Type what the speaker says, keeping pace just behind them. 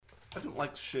I don't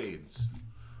like shades.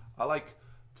 I like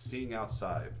seeing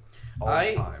outside all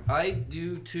the time. I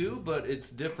do too, but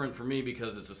it's different for me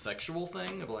because it's a sexual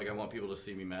thing of like I want people to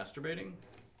see me masturbating.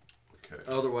 Okay.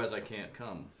 Otherwise, I can't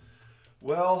come.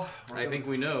 Well, I think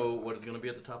we know what is going to be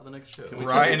at the top of the next show.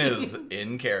 Ryan is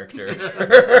in character. Megatron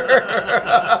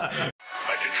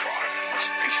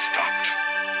must be stopped,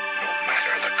 no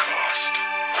matter the cost.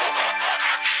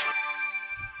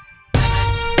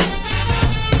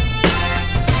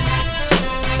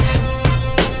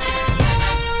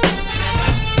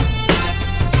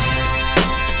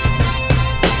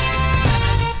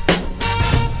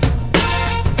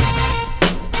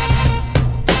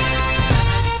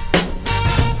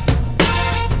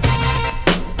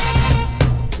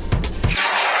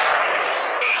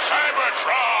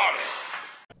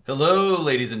 Hello,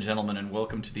 ladies and gentlemen, and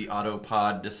welcome to the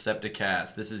Autopod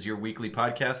Decepticast. This is your weekly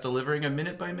podcast delivering a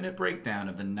minute-by-minute breakdown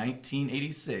of the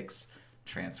 1986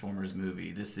 Transformers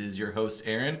movie. This is your host,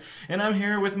 Aaron, and I'm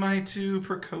here with my two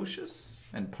precocious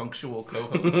and punctual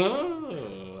co-hosts.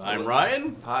 I'm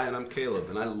Ryan. Hi, and I'm Caleb,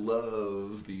 and I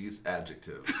love these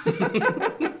adjectives.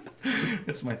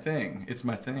 It's my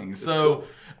thing. So,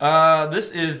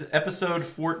 this is episode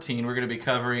 14. We're going to be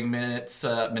covering minute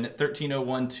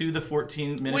 1301 to the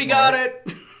 14-minute mark. We got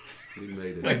it. We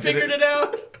made it. I figured it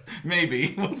out.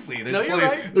 Maybe. We'll see. No, you're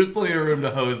right. There's plenty of room to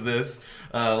hose this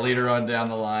later on down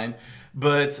the line.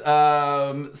 But,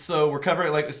 so we're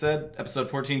covering, like I said, episode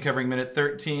 14 covering minute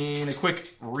 13. A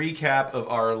quick recap of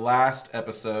our last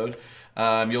episode.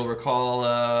 You'll recall,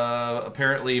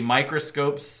 apparently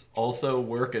microscopes also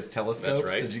work as telescopes.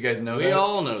 That's right. Did you guys know that? We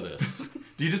all know this.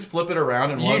 Do you just flip it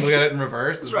around and look at it in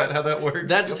reverse? Is that how that works?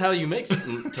 That is how you make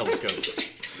telescopes.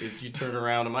 Is you turn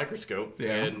around a microscope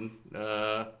and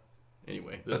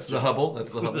anyway. That's the Hubble.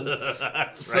 That's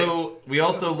So right. we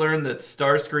also learned that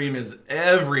Starscream is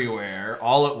everywhere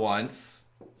all at once.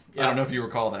 I don't know if you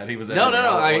recall that. He was No. everywhere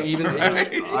all at I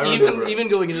once, even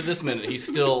going into this minute, he's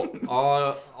still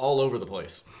all over the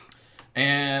place.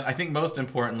 And I think most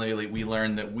importantly, we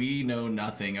learned that we know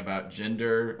nothing about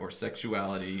gender or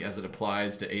sexuality as it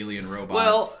applies to alien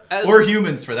robots. Or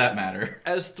humans, for that matter.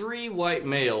 As three white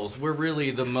males, we're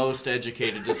really the most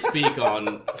educated to speak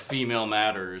on female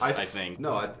matters, I think.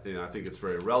 No, I think it's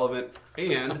very relevant,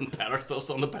 and Pat ourselves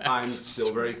on the back. I'm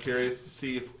still very curious to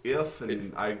see if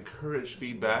and I encourage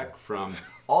feedback from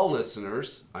all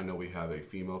listeners. I know we have a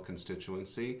female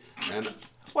constituency, and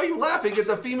why are you laughing at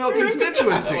the female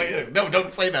constituency? No,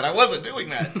 don't say that. I wasn't doing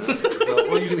that. So,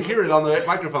 well, you can hear it on the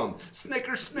microphone.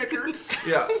 Snicker.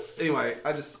 Yeah. Anyway,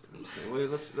 I'm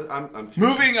curious.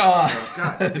 Moving on.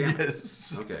 God damn it.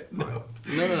 Yes. Okay. Fine.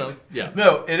 No. Yeah.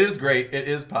 No, it is great. It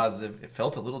is positive. It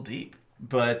felt a little deep,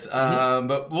 but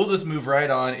we'll just move right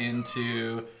on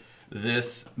into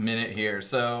this minute here.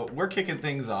 So we're kicking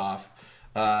things off.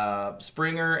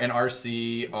 Springer and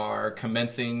RC are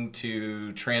commencing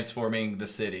to transforming the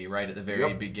city right at the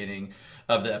very beginning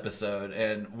of the episode.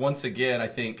 And once again, I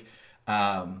think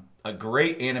a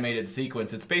great animated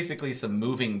sequence. It's basically some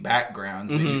moving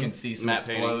backgrounds, but you can see some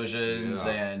explosions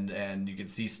and you can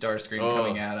see Starscream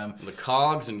coming at them. The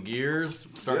cogs and gears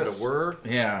starting to whir.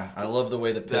 Yeah, I love the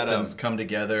way the pistons come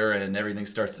together and everything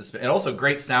starts to spin. And also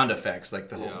great sound effects, like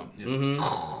the whole...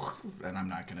 And I'm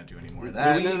not going to do any more of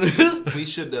that. We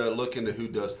should look into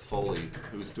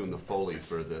who's doing the Foley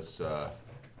for this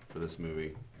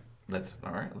movie.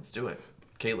 All right, let's do it.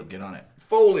 Caleb, get on it.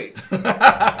 Foley.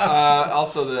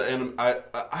 Also,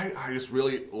 I just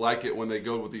really like it when they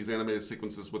go with these animated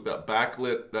sequences with that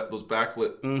those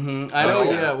backlit. I know.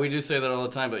 Yeah, we do say that all the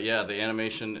time. But yeah, the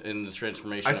animation in the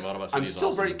transformation of Autobot City I'm is still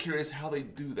awesome. very curious how they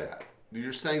do that.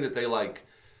 You're saying that they like.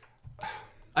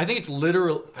 I think it's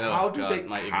literal. How do they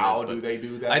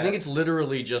do that? I think it's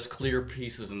literally just clear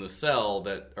pieces in the cell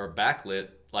that are backlit,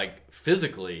 like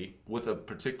physically, with a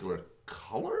particular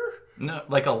color. No,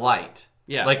 like a light.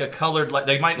 Yeah. Like a colored light.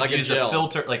 They might like use a a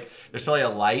filter. Like, there's probably a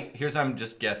light. I'm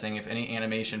just guessing. If any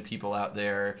animation people out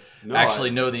there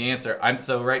know the answer.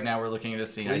 So right now we're looking at a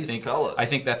scene. Please tell us. I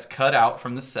think that's cut out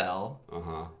from the cell.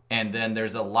 Uh-huh. And then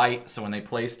there's a light. So when they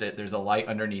placed it, there's a light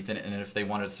underneath it. And if they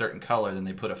wanted a certain color, then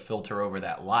they put a filter over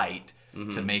that light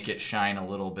to make it shine a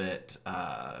little bit,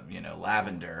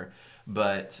 lavender.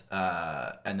 But,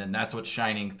 and then that's what's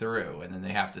shining through. And then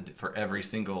they have to, for every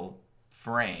single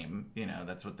frame,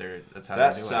 that's how they do it.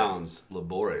 That sounds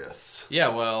laborious. Yeah,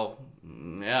 well,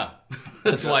 yeah.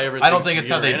 That's why everything. I don't think it's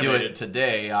how they do it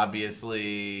today.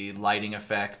 Obviously, lighting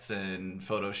effects and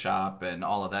Photoshop and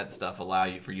all of that stuff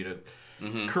allow for you to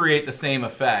create the same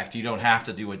effect. You don't have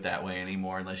to do it that way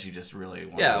anymore unless you just really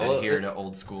want to adhere to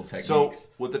old school techniques. So,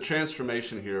 with the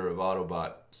transformation here of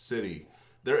Autobot City,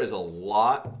 there is a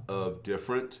lot of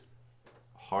different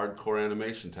hardcore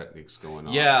animation techniques going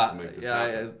on to make this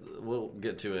happen. We'll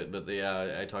get to it, but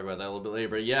I talk about that a little bit later.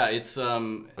 But yeah, it's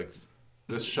Like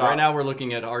this shot right now we're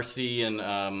looking at RC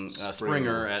and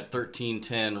Springer at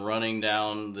 1310 running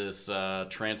down this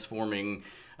transforming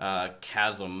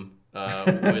chasm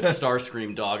with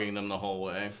Starscream dogging them the whole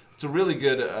way. It's a really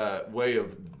good way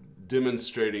of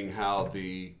demonstrating how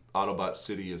the Autobot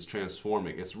city is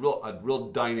transforming. It's a real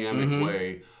dynamic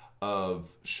way of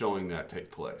showing that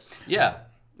take place. Yeah.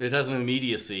 It has an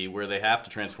immediacy where they have to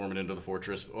transform it into the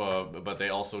fortress, but they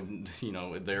also,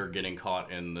 they're getting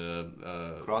caught in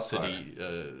the city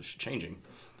changing.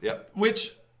 Yep.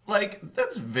 Which,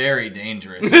 that's very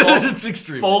dangerous. It's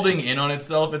extremely folding in on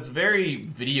itself. It's very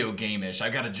video game-ish. I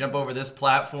got to jump over this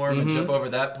platform and jump over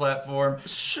that platform.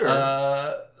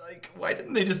 Sure. Why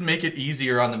didn't they just make it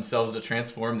easier on themselves to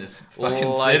transform this fucking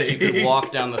like city? You could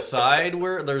walk down the side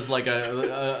where there's like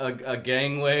a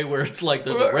gangway where it's like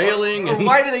there's a railing. Or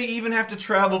why do they even have to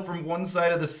travel from one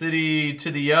side of the city to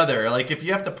the other? Like if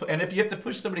you have to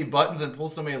push so many buttons and pull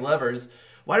so many levers,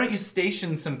 why don't you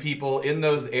station some people in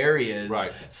those areas?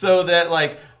 Right. So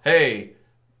that hey,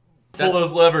 pull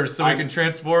those levers so we can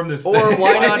transform this thing. Or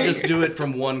why not just do it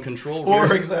from one control room?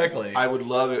 Or exactly. I would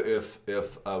love it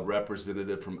if a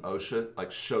representative from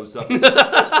OSHA shows up and says,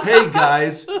 "Hey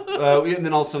guys," and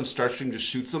then all of a sudden Starscream just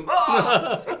shoots them.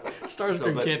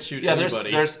 Starscream can't shoot yeah, anybody.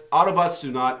 There's Autobots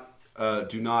do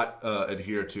not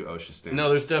adhere to OSHA standards. No,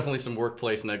 there's definitely some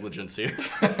workplace negligence here.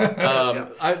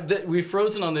 We've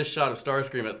frozen on this shot of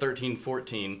Starscream at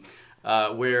 1314.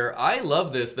 Where I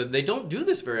love this, that they don't do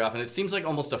this very often. It seems like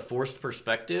almost a forced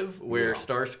perspective where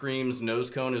Starscream's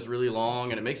nose cone is really long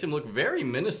and it makes him look very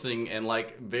menacing and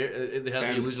it has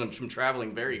the illusion of him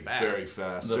traveling very fast. Very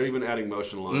fast. They're even adding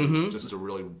motion lines just to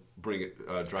really bring it,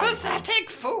 drive it home.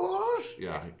 Pathetic fools!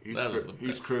 Yeah,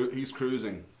 he's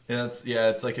cruising. Yeah,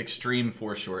 it's like extreme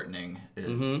foreshortening,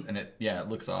 and it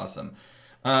looks awesome.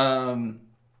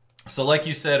 So like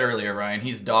you said earlier, Ryan,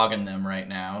 he's dogging them right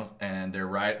now, and they're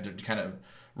kind of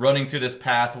running through this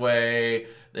pathway.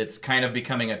 It's kind of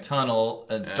becoming a tunnel,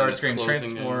 and Starscream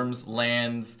transforms,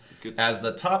 lands as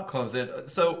the top closes in.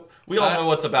 So we all know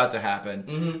what's about to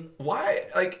happen. Why,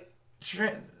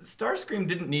 Starscream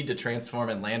didn't need to transform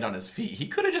and land on his feet. He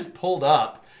could have just pulled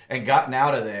up and gotten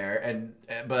out of there,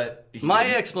 but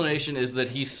my explanation is that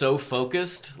he's so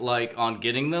focused on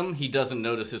getting them, he doesn't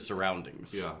notice his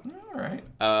surroundings. Yeah. All right.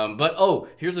 But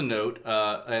here's a note,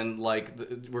 and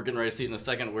we're getting ready to see it in a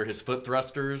second, where his foot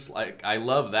thrusters, I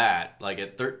love that.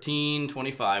 At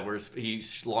 1325, where he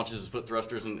launches his foot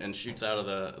thrusters and shoots out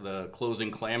of the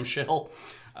closing clamshell.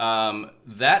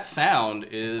 That sound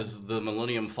is the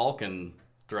Millennium Falcon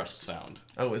thrust sound.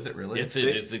 Oh, is it really? It's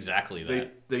exactly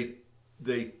that.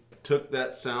 They took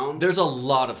that sound. There's a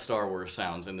lot of Star Wars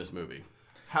sounds in this movie.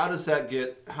 How does that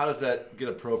get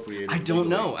appropriated? I don't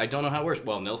know. I don't know how it works.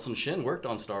 Well, Nelson Shin worked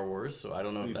on Star Wars, so I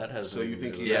don't know if that has. So you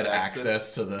think he had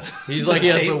access to the? He's he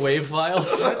has the wave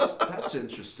files. That's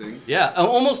interesting. Yeah,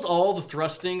 almost all the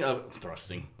thrusting.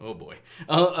 Oh boy,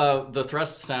 the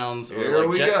thrust sounds. Here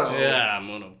we go. Yeah, I'm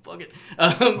gonna fuck it.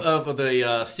 Of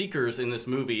the Seekers in this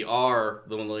movie are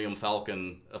the Millennium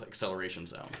Falcon acceleration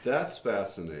sound. That's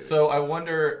fascinating. So I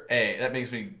wonder. That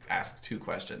makes me ask two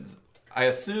questions. I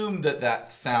assume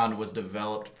that sound was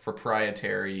developed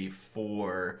proprietary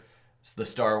for the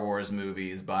Star Wars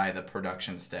movies by the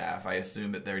production staff. I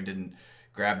assume that they didn't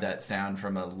grab that sound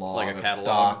from a log of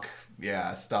stock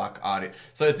audio.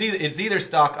 So it's either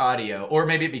stock audio or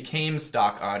maybe it became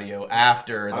stock audio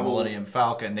after the Millennium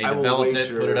Falcon. They developed it,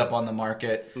 put it up on the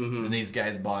market, and these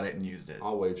guys bought it and used it.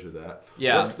 I'll wager that.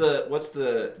 Yeah. What's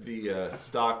the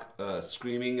stock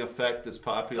screaming effect that's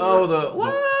popular? Oh,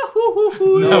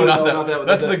 No, not that.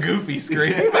 That's the goofy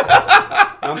scream.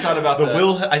 I'm talking about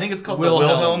I think it's called the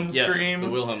Wilhelm scream. The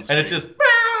Wilhelm scream. And it's just.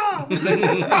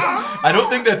 I don't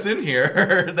think that's in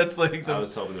here. That's I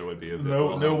was hoping there would be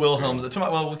no Wilhelms.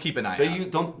 Well, we'll keep an eye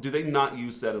out. Do they not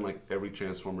use that in every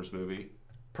Transformers movie?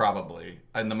 Probably.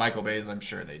 And the Michael Bays, I'm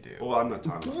sure they do. Well, I'm not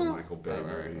talking about the Michael Bay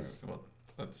movies. Well,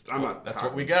 that's talking.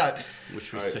 what we got.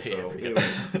 Which we Right, say so, every anyway.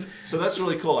 So that's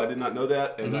really cool. I did not know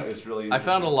that, and that is really I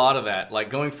found a interesting. lot of that.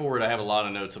 Going forward, I have a lot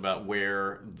of notes about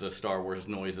where the Star Wars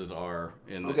noises are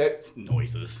in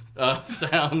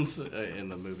sounds in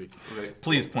the movie. Okay.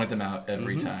 Please point them out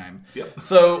every time. Yep.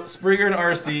 So Springer and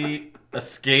RC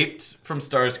escaped from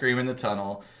Starscream in the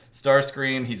tunnel.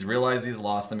 Starscream, he's realized he's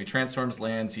lost them. He transforms,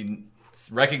 lands. He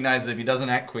recognizes if he doesn't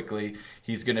act quickly,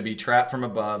 he's going to be trapped from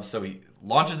above. So he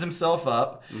launches himself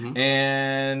up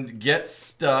and gets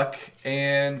stuck,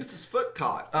 and Gets his foot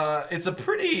caught. it's a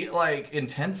pretty like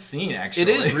intense scene. Actually, It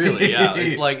is really, yeah.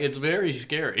 It's like it's very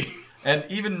scary. And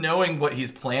even knowing what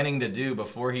he's planning to do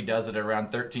before he does it around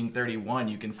 1331,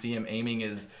 you can see him aiming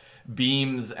his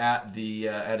beams at the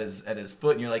at his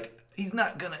foot, and you're like, he's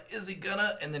not gonna, is he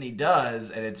gonna? And then he does,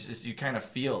 and it's just, you kind of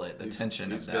feel it, the tension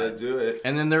He's of gonna that. do it.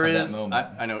 And then there At that is, moment.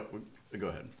 I know. Go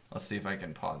ahead. Let's see if I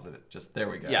can pause it. Just there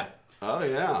we go. Yeah. Oh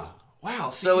yeah.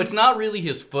 Wow. So it's not really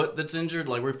his foot that's injured.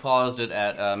 Like we've paused it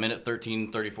at minute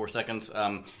 13:34 seconds.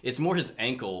 It's more his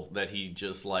ankle that he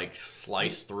just like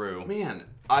sliced through. Man,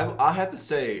 I have to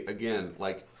say again,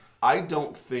 like I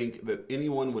don't think that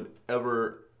anyone would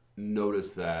ever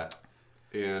notice that.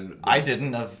 And I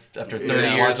didn't after 30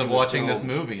 Yeah, years of the watching this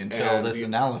film movie until and this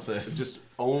analysis. Just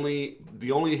only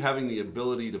having the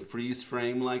ability to freeze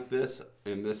frame like this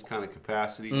in this kind of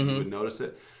capacity, you would notice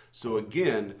it. So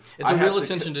again, It's I a have real to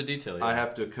attention to detail. Yeah. I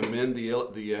have to commend the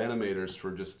animators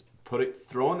for just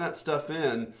throwing that stuff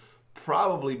in,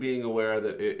 probably being aware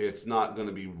that it's not going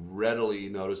to be readily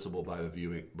noticeable by the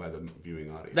viewing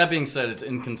audience. That being said, it's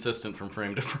inconsistent from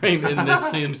frame to frame in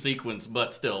this same sequence,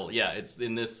 but still, yeah, it's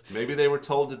in this. Maybe they were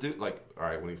told to do, like, all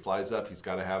right, when he flies up, he's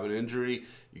got to have an injury.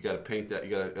 You got to paint that. You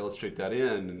got to illustrate that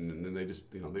in, and then they just,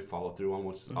 they follow through on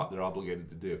what they're obligated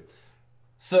to do.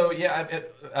 So yeah,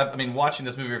 I mean, watching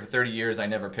this movie for 30 years, I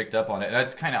never picked up on it.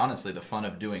 That's kind of honestly the fun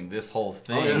of doing this whole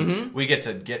thing. We get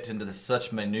into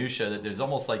such minutia that there's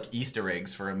almost like Easter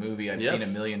eggs for a movie I've seen a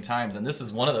million times, and this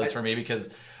is one of those for me because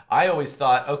I always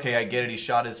thought, okay, I get it. He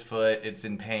shot his foot. It's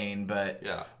in pain, but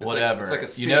Yeah. whatever. It's like a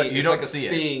sting. You don't like a see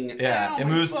sting. it. Yeah, Ow, it my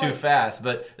moves foot. too fast,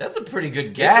 but that's a pretty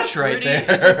good gash right there.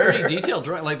 It's a pretty detailed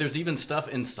drawing. Like there's even stuff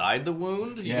inside the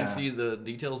wound. You Yeah. can see the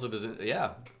details of his.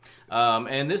 Yeah.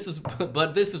 And this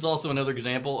is also another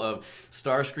example of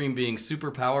Starscream being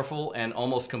super powerful and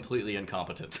almost completely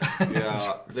incompetent.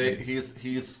 Yeah,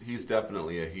 he's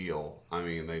definitely a heel. I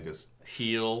mean, they just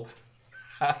Heel.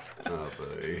 oh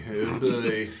boy, oh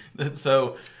boy.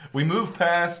 So we move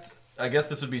past. I guess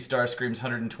this would be Starscream's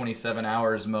 127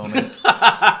 hours moment,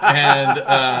 and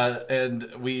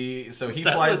he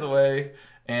flies away,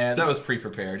 and that was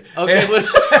pre-prepared. Okay. And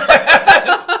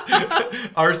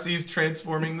RC's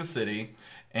transforming the city,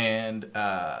 and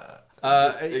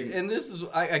And this is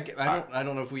I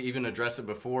don't know if we even addressed it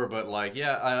before, but like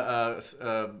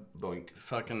Boink.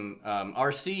 fucking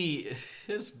RC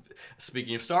his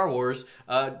speaking of Star Wars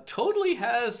totally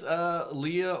has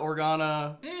Leia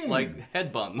Organa like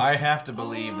head buns. I have to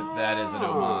believe that is an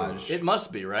homage. It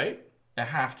must be, right? I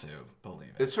have to believe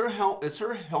it. Is her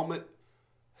helmet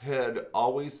head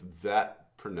always that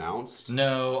pronounced?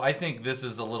 No, I think this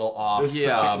is a little off. This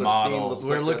Yeah. particular scene model. looks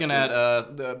We're like looking that's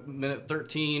at the minute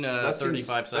 13, that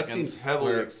 35 seems, seconds. That seems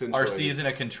heavily Where accentuated. RC's in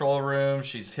a control room.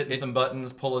 She's hitting some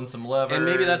buttons, pulling some levers. And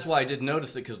maybe that's why I did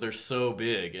notice it, because they're so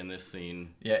big in this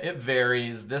scene. Yeah, it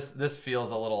varies. This feels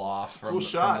a little off from, Cool from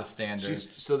shot. the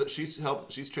standard.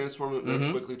 She's transforming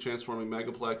very quickly, transforming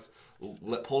Megaplex,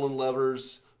 pulling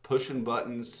levers, pushing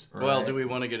buttons. Well, Right. do we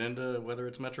want to get into whether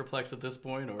it's Metroplex at this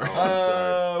point, or? I'm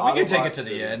sorry. We can take Autobot it to the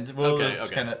City. end. We'll Okay, just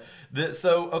okay. kind of.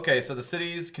 So the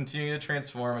city's continuing to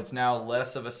transform. It's now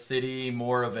less of a city,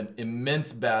 more of an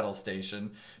immense battle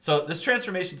station. So this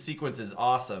transformation sequence is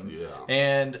awesome. Yeah.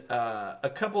 And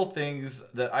a couple things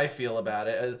that I feel about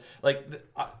it,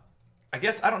 I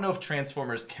guess I don't know if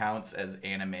Transformers counts as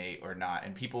anime or not.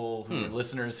 And people who are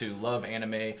listeners who love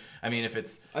anime, I mean, if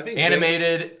it's I think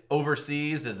animated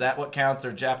overseas, is that what counts?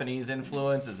 Or Japanese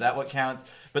influence, is that what counts?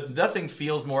 But nothing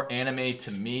feels more anime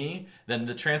to me than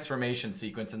the transformation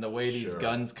sequence and the way these Sure.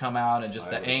 guns come out and just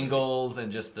I the would agree. angles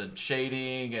and just the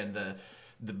shading and the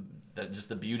just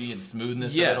the beauty and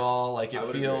smoothness of Yes. it all. Like I it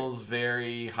would feels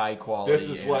very high quality. This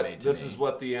is what anime to me. is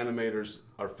what the animators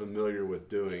are familiar with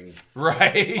doing.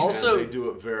 right. Also- and they do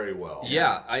it very well.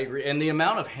 Yeah, I agree. And the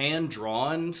amount of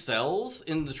hand-drawn cells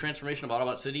in the transformation of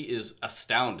Autobot City is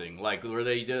astounding. Like where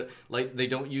they they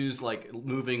don't use like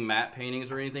moving matte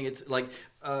paintings or anything. It's like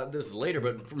this is later,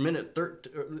 but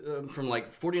from from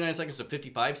like 49 seconds to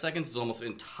 55 seconds is almost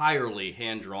entirely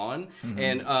hand-drawn.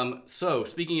 And so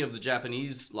speaking of the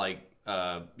Japanese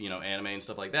anime and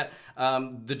stuff like that.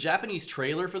 The Japanese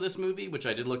trailer for this movie, which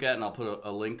I did look at, and I'll put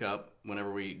a link up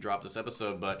whenever we drop this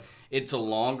episode, but it's a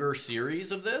longer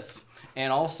series of this.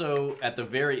 And also, at the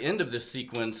very end of this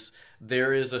sequence,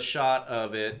 there is a shot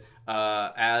of it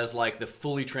as like the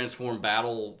fully transformed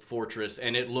battle fortress,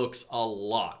 and it looks a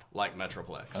lot like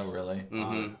Metroplex. Oh, really?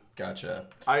 Gotcha.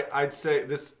 I'd say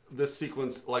this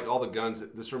sequence, like all the guns,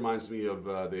 this reminds me of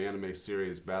the anime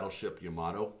series Battleship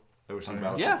Yamato. Ever seen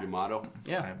Battleship Yeah. Yamato?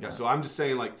 Yeah. Yeah, so I'm just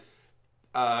saying, like,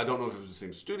 I don't know if it was the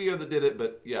same studio that did it,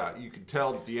 but yeah, you could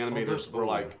tell that the animators were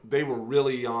like they were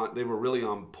really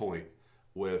on point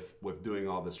with doing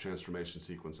all this transformation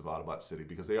sequence of Autobot City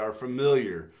because they are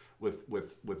familiar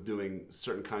with doing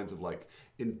certain kinds of like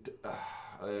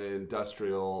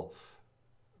industrial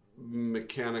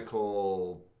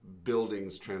mechanical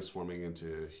buildings transforming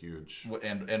into huge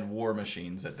and war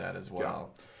machines at that as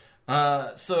well.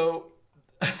 So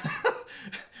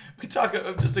we talk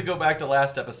just to go back to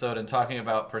last episode and talking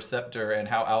about Perceptor and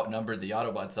how outnumbered the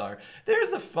Autobots are.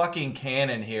 There's a fucking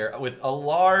cannon here with a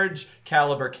large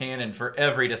caliber cannon for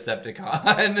every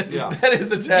Decepticon that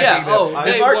is attacking them.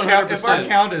 If our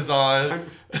count is on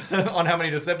how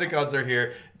many Decepticons are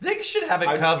here, they should have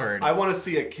it covered. I want to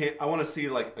see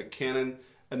like a cannon.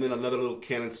 And then another little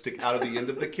cannon stick out of the end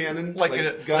of the cannon. like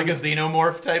a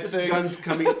xenomorph type thing. Guns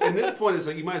coming. And this point is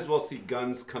like you might as well see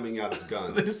guns coming out of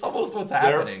guns. It's almost what's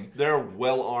happening. They're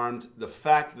well armed. The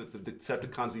fact that the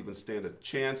Decepticons even stand a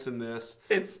chance in this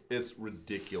is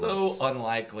ridiculous. So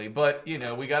unlikely. But,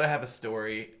 we got to have a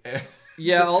story.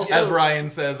 Yeah, also, as Ryan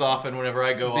says often whenever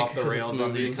I go off the rails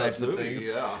on these types of things.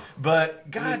 Yeah.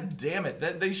 But god damn it,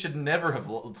 they should never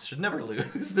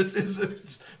lose. This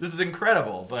is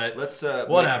incredible. But let's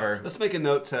whatever. Let's make a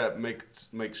note to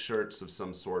make shirts of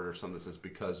some sort or something that says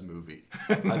 "Because Movie."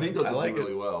 I think those will do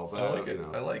really well. But,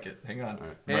 I like it. Hang on,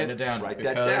 right. Write it down. Write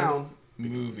that down.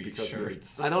 Movie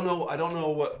shirts. I don't know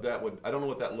what that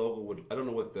logo would. I don't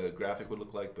know what the graphic would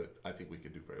look like, but I think we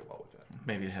could do very well with that.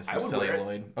 Maybe it has some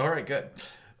celluloid. All right, good.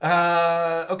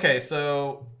 Okay,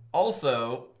 so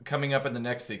also coming up in the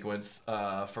next sequence,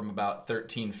 from about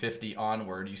 1350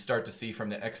 onward, you start to see from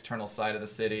the external side of the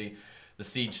city the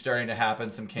siege starting to happen,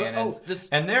 some cannons,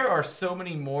 and there are so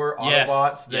many more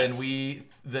Autobots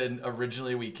than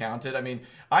originally we counted. I mean,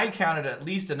 I counted at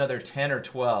least another 10 or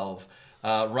 12.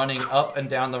 Running up and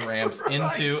down the ramps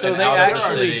into and out of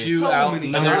the city.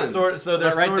 They're sort of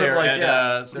they're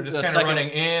just kind of running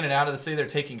in and out of the city. They're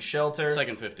taking shelter.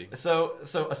 Second 50. So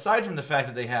aside from the fact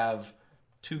that they have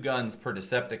 2 guns per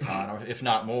Decepticon, or if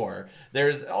not more,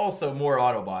 there's also more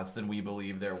Autobots than we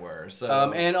believe there were.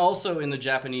 So and also in the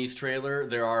Japanese trailer,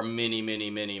 there are many,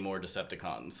 many, many more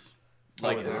Decepticons.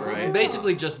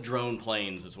 Basically just drone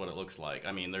planes is what it looks like.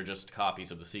 I mean, they're just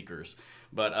copies of the Seekers.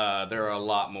 But there are a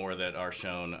lot more that are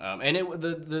shown. And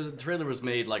the trailer was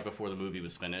made before the movie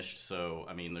was finished. So,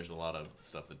 I mean, there's a lot of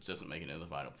stuff that doesn't make it into the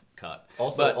final cut.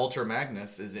 Also, Ultra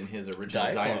Magnus is in his original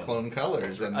Diaclone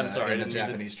colors in the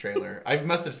Japanese trailer. I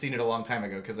must have seen it a long time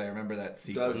ago because I remember that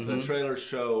sequence. Does the trailer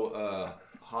show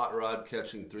Hot Rod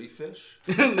catching 3 fish?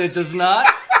 It does not.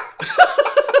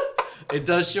 It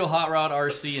does show Hot Rod,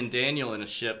 RC, and Daniel in a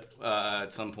ship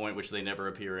at some point, which they never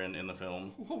appear in the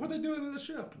film. What were they doing in the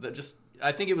ship?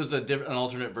 I think it was an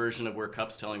alternate version of where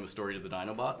Cup's telling the story to the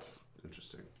Dinobots.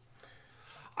 Interesting.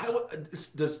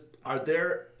 Are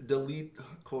there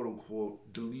quote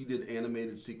unquote deleted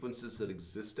animated sequences that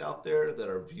exist out there that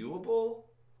are viewable?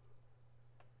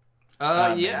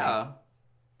 Yeah.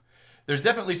 There's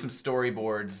definitely some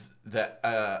storyboards that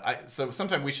so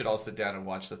sometime we should all sit down and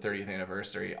watch the 30th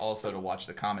anniversary, also to watch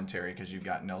the commentary, because you've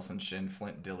got Nelson Shin,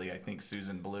 Flint Dilley, I think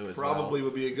Susan Blue as well. Probably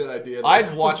would be a good idea.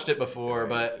 I've watched it before,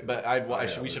 but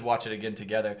we should watch it again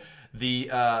together. There's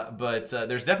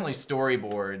definitely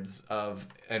storyboards of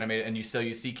animated, and you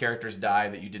see characters die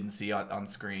that you didn't see on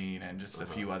screen, and just a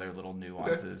few other little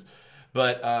nuances. Okay.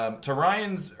 But to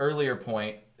Ryan's earlier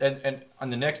point, and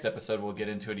on the next episode we'll get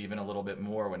into it even a little bit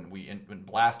more when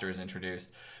Blaster is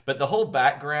introduced. But the whole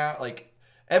background,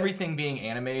 everything being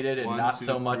animated and not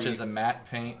so much as a matte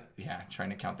paint. Yeah,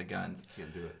 trying to count the guns.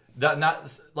 Can't do it. Not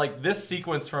this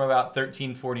sequence from about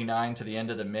 1349 to the end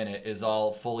of the minute is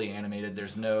all fully animated.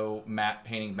 There's no matte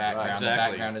painting background. Right, exactly.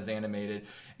 The background is animated,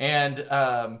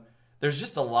 and there's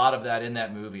just a lot of that in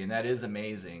that movie, and that is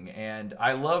amazing. And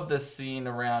I love this scene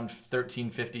around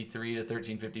 1353 to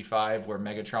 1355 where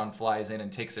Megatron flies in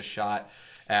and takes a shot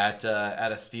at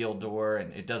a steel door,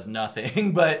 and it does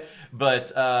nothing. but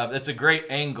it's a great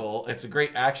angle. It's a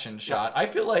great action shot. I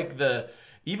feel like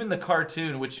even the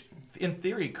cartoon, which in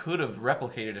theory could have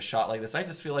replicated a shot like this, I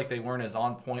just feel like they weren't as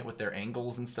on point with their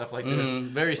angles and stuff like this.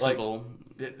 Very simple.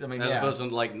 As opposed to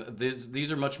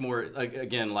these are much more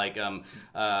dynamic,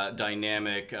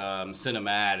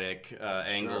 cinematic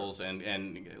angles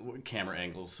and camera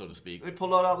angles, so to speak. They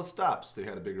pulled out all the stops. They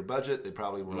had a bigger budget. They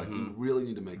probably were we really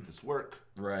need to make this work.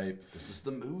 Right. This is the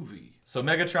movie. So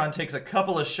Megatron takes a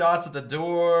couple of shots at the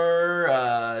door,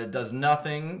 does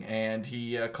nothing, and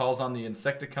he calls on the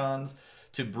Insecticons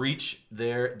to breach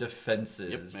their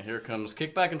defenses. And here comes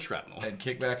Kickback and Shrapnel. And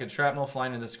Kickback and Shrapnel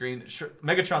flying in the screen.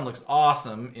 Megatron looks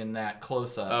awesome in that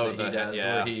close-up that he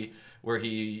does, where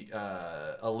he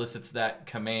elicits that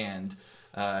command.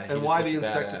 And why the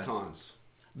Insecticons?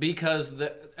 Because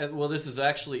this is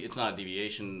actually, it's not a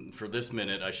deviation for this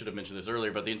minute. I should have mentioned this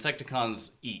earlier, but the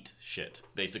Insecticons eat shit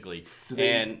basically. Do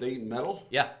they eat metal?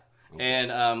 Yeah. Okay.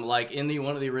 And like in the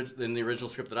original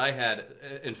script that I had,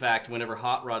 in fact, whenever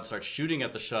Hot Rod starts shooting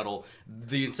at the shuttle,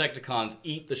 the Insecticons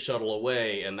eat the shuttle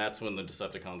away, and that's when the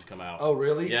Decepticons come out. Oh,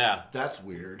 really? Yeah. That's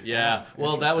weird. Yeah.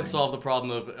 Well, that would solve the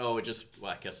problem of I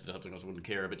guess the Decepticons wouldn't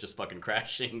care of it just fucking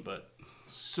crashing, but.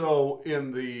 So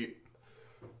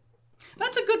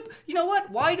That's a good. You know what?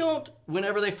 Why don't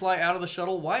whenever they fly out of the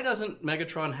shuttle, why doesn't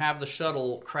Megatron have the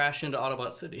shuttle crash into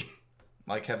Autobot City?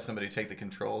 Like have somebody take the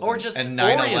controls Or just and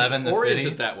 9/11 the orient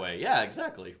city? it that way. Yeah,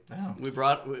 exactly. Oh. We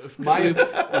brought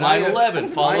 9/11,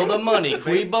 follow the money,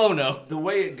 cui bono. The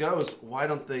way it goes, why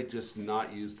don't they just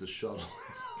not use the shuttle?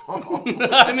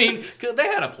 I mean, 'cause they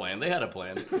had a plan.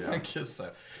 I guess so.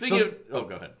 Go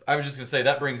ahead. I was just going to say,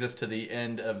 that brings us to the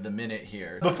end of the minute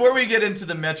here. Before we get into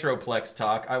the Metroplex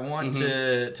talk, I want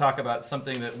to talk about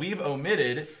something that we've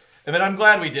omitted. But I'm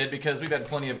glad we did, because we've had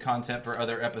plenty of content for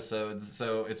other episodes,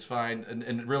 so it's fine.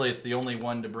 And really, it's the only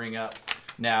one to bring up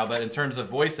now. But in terms of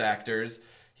voice actors,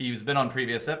 he's been on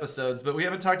previous episodes, but we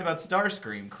haven't talked about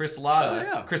Starscream, Chris Latta, Oh,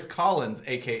 yeah. Chris Collins,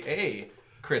 a.k.a.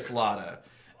 Chris Latta.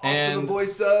 Also the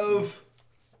voice of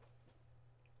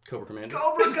Cobra Commander.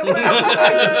 Cobra Commander!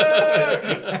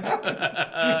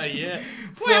 Yeah.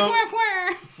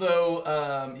 So,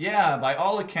 by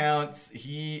all accounts,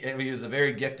 he was a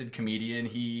very gifted comedian.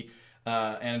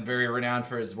 And very renowned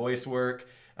for his voice work.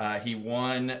 He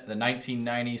won the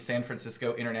 1990 San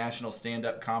Francisco International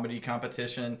Stand-Up Comedy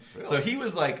Competition. Really? So he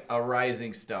was like a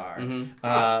rising star.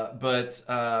 But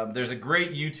there's a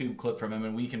great YouTube clip from him,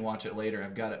 and we can watch it later.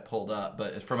 I've got it pulled up,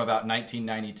 but it's from about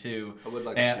 1992 I would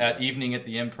like to see at that. Evening at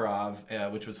the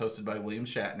Improv, which was hosted by William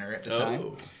Shatner at the time.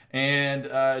 Oh. And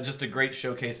just a great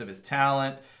showcase of his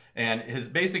talent. And his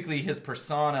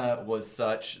persona was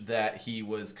such that he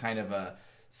was kind of a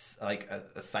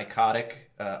psychotic,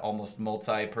 almost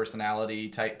multi-personality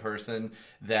type person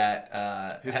that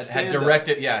had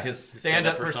directed. Yeah, his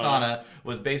stand-up persona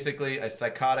was basically a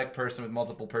psychotic person with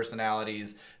multiple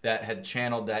personalities that had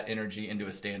channeled that energy into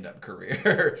a stand-up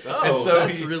career.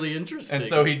 That's really interesting. And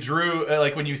so he drew,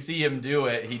 when you see him do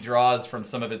it, he draws from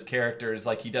some of his characters.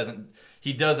 Like he does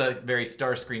a very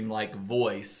Starscream-like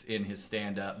voice in his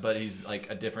stand-up, but he's like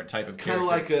a different type of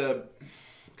character.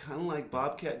 Kind of like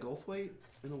Bobcat Goldthwait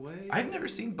in a way. I've never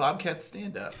seen Bobcat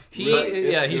stand up. He's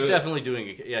good. definitely doing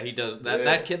it. Yeah, he does that. Yeah.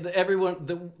 That kid,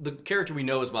 the character we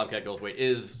know as Bobcat Goldthwait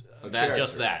is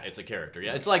just that. It's a character.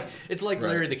 Yeah, it's like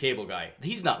Larry the Cable Guy.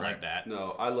 He's not like that.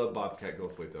 No, I love Bobcat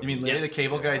Goldthwait though. You mean Larry the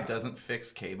Cable Guy doesn't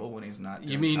fix cable when he's not?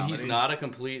 You mean comedy? he's not a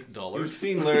complete dullard? You've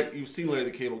seen Larry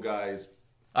the Cable Guy's.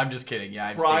 I'm just kidding. Yeah,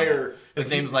 I've Prior- seen it. His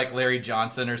name's like Larry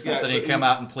Johnson or something. but He come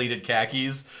out in pleated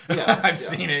khakis. Yeah, I've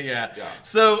seen it. Yeah. Yeah.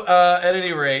 So at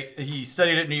any rate, he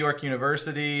studied at New York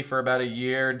University for about a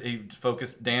year. He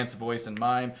focused dance, voice, and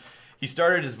mime. He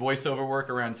started his voiceover work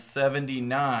around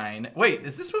 1979. Wait,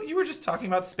 is this what you were just talking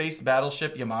about? Space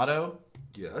Battleship Yamato?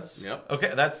 Yes. Yep.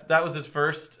 Okay, that was his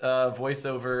first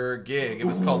voiceover gig. It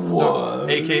was called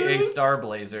AKA Star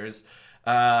Blazers.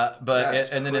 And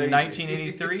then in crazy.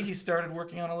 1983, he started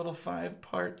working on a little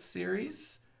 5-part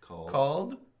series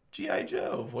called G.I.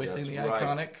 Joe, voicing the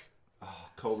iconic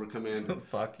Cobra Commander.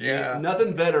 Fuck yeah.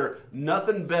 Nothing better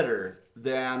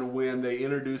than when they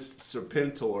introduced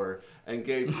Serpentor and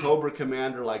gave Cobra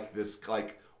Commander this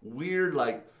weird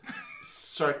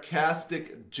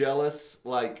sarcastic, jealous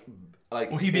Well,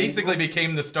 he basically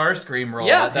became the Starscream role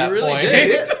Yeah, at that he really point.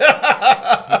 did.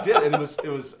 He did, and it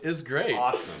was It's great.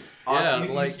 awesome. Yeah,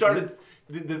 you started.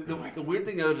 The weird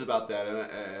thing about that,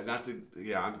 and I'm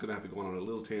gonna have to go on a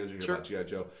little tangent here about G.I.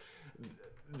 Joe.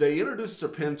 They introduced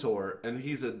Serpentor, and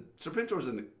Serpentor's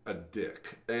a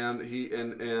dick, and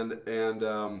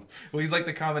Well, he's like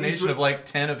the combination of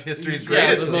 10 of history's Yeah,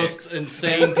 greatest the dicks. most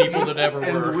insane people that ever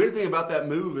And were. the weird thing about that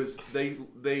move is they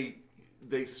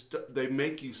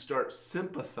make you start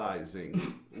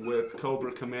sympathizing with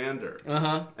Cobra Commander.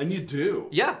 And you do.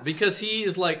 Yeah, because he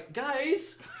is like,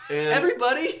 guys, And-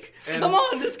 everybody, and- come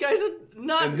on, this guy's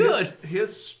not And good.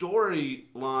 his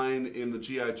storyline in the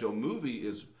G.I. Joe movie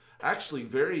is actually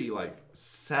very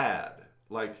sad.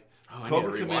 I need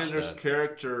Cobra to rewatch Commander's that.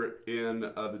 character in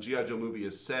the G.I. Joe movie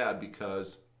is sad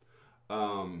because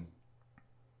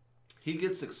he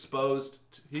gets exposed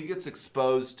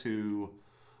to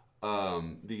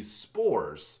these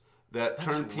spores that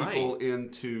turn people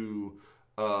into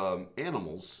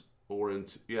animals.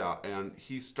 And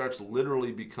he starts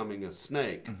literally becoming a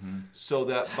snake, so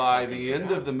that by the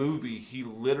end of the movie, he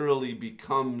literally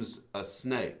becomes a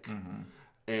snake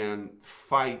and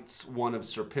fights one of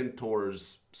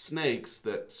Serpentor's snakes.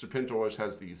 That Serpentor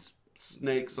has these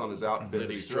snakes on his outfit that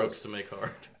he strokes to make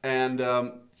hard. And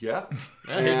He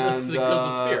does a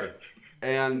spear.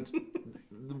 And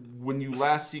when you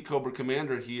last see Cobra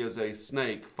Commander, he is a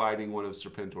snake fighting one of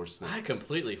Serpentor's snakes. I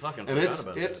completely fucking And forgot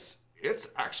about that. it's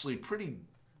actually pretty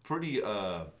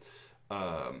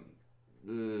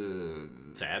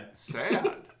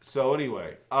sad. So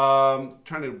anyway,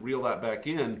 trying to reel that back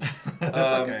in.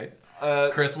 That's okay.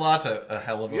 Chris Latta, a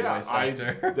hell of a voice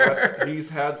actor. He's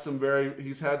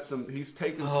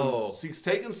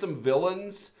taken some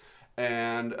villains,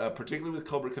 and particularly with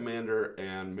Cobra Commander,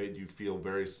 and made you feel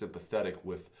very sympathetic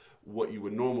with what you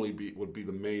would normally would be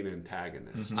the main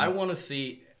antagonist. I want to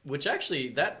see, which actually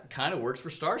that kind of works for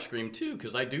Starscream too,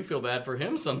 because I do feel bad for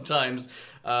him sometimes,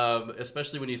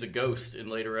 especially when he's a ghost in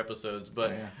later episodes.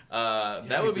 But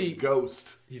that would be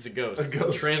ghost. He's a ghost. A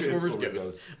ghost. Transformers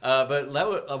ghost. But that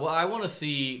would, I want to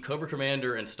see Cobra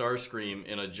Commander and Starscream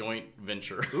in a joint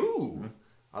venture. Ooh,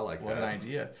 I like What that. an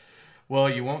idea. Well,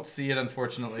 you won't see it,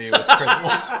 unfortunately, with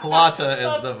Chris Latta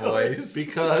as the voice.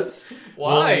 Because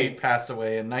Why? He passed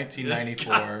away in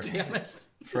 1994 God damn it.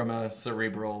 from a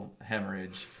cerebral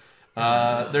hemorrhage.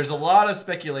 There's a lot of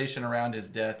speculation around his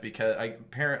death because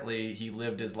apparently he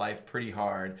lived his life pretty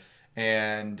hard.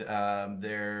 And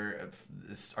there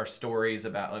are stories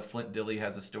about, Flint Dille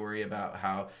has a story about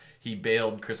how he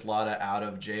bailed Chris Latta out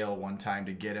of jail one time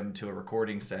to get him to a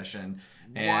recording session.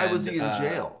 Why was he in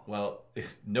jail? Well,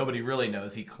 nobody really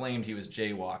knows. He claimed he was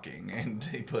jaywalking, and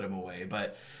they put him away.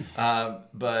 But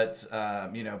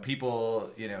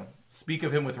people, speak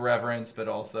of him with reverence, but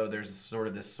also there's sort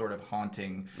of this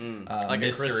haunting like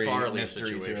a Chris Farley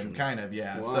mystery to him, situation. kind of,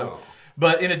 yeah. Wow. So.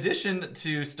 But in addition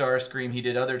to Starscream, he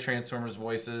did other Transformers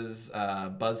voices,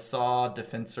 Buzzsaw,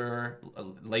 Defensor,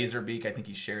 Laserbeak. I think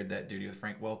he shared that duty with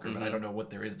Frank Welker, but I don't know what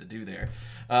there is to do there.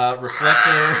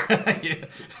 Reflector.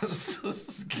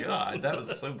 God, that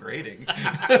was so grating.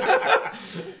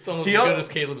 It's almost as good as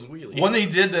Caleb's wheelie. One they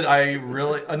did that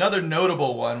another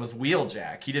notable one was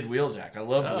Wheeljack. He did Wheeljack. I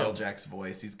loved Wheeljack's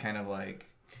voice. He's kind of like,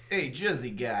 hey,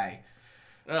 Jizzy guy.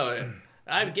 Oh,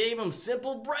 I gave him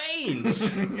simple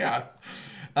brains. Yeah.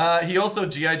 He also,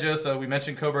 G.I. Joe, so we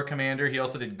mentioned Cobra Commander. He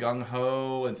also did Gung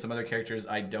Ho and some other characters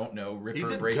I don't know. Ripper,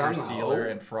 did Breaker, Gung Ho? Stealer,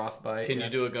 and Frostbite. Can you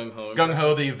do a Gung Ho? Gung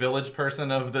Ho, the village person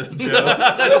of the Joes.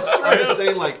 I was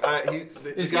saying,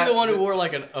 Is he the one who wore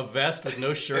like a vest with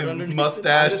no shirt and underneath?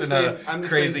 mustache and a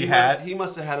crazy hat. He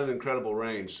must have had an incredible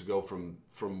range to go from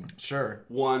Sure.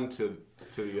 one to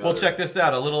the other. Well, check this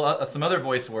out. A little, some other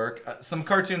voice work. Some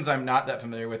cartoons I'm not that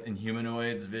familiar with: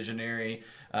 Inhumanoids, Visionary,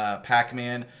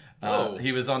 Pac-Man.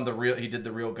 He was on he did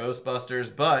the real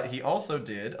Ghostbusters, but he also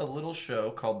did a little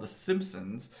show called The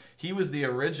Simpsons. He was the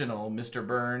original Mr.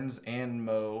 Burns and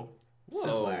Moe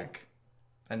Szyslak.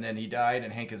 And then he died,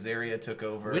 and Hank Azaria took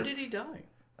over. When did he die?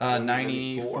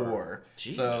 94.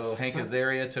 Jesus. So Hank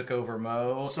Azaria took over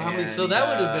Moe. So how many- So that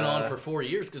would have been on for 4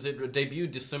 years because it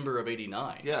debuted December of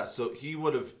 '89. Yeah, so he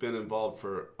would have been involved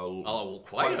for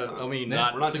Quite a, I mean, We're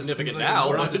not not significant just, now.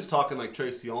 We're not but- just talking like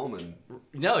Tracy Ullman.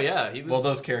 No, yeah, he was. Well,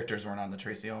 those characters weren't on the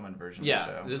Tracy Ullman version yeah, of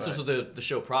the show. this but- was the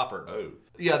show proper. Oh,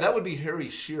 yeah, that would be Harry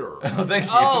Shearer. Oh, thank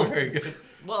you. Oh. Very good.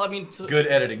 Well, I mean, Good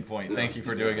editing point. Thank you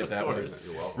for doing it that way. course.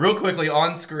 You're welcome. Real quickly,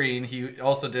 on screen, he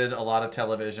also did a lot of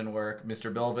television work.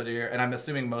 Mr. Belvedere, and I'm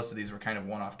assuming most of these were kind of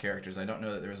one-off characters. I don't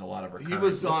know that there was a lot of recurring.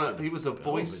 He was a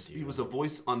voice. He was a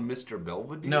voice on Mr.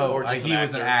 Belvedere. No, Or just he an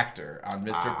was an actor.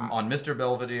 actor on Mr.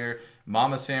 Belvedere,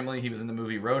 Mama's Family. He was in the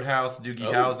movie Roadhouse, Doogie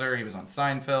Howser. He was on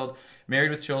Seinfeld,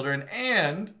 Married with Children,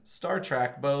 and Star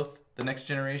Trek, both The Next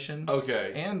Generation.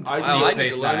 Okay. And Wow, Deep I need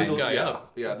Space to look Nine. this guy yeah,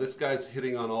 up. yeah, this guy's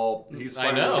hitting on all. He's I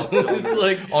firing on know. all cylinders. It's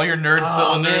like All your nerd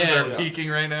cylinders man. are peaking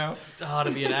right now.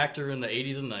 to be an actor in the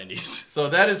 '80s and '90s. So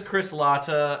that is Chris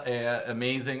Latta,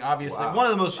 amazing. Obviously, Wow. one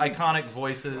of the most Jesus iconic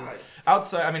voices Christ.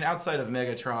 outside of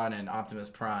Megatron and Optimus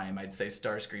Prime. I'd say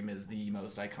Starscream is the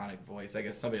most iconic voice. I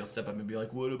guess somebody will step up and be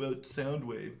like, "What about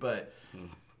Soundwave?" But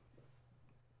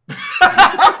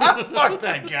fuck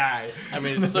that guy. I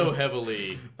mean, it's so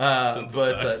heavily But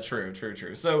synthesized.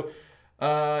 true. So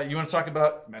you want to talk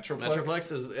about Metroplex?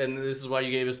 Metroplex is, and this is why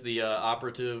you gave us the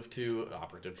operative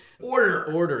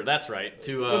Order. order. That's right.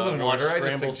 To It wasn't an watch order. I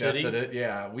just Scramble suggested City. it.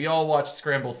 Yeah, we all watched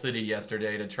Scramble City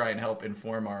yesterday to try and help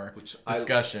inform our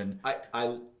discussion.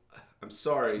 I'm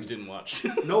sorry. You didn't watch.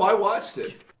 No, I watched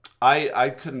it. I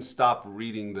couldn't stop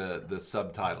reading the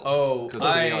subtitles. Oh, 'cause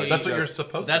they are That's what you're just-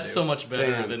 supposed to That's do. so much better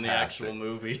than the Fantastic. actual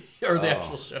movie or the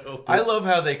actual show. I love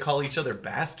how they call each other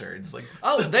bastards. Like,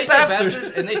 Oh, they say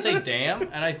bastard and they say damn,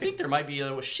 and I think there might be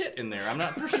a shit in there. I'm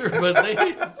not for sure, but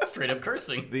they straight up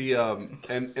cursing. The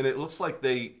and it looks like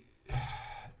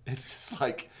it's just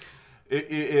like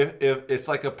if it's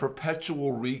like a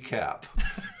perpetual recap.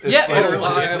 It's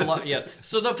Yeah, like- yes.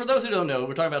 So for those who don't know,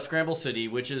 we're talking about Scramble City,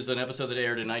 which is an episode that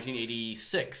aired in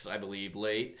 1986, I believe,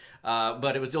 late,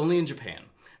 but it was only in Japan.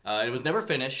 It was never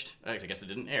finished. I guess it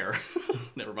didn't air.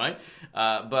 Never mind.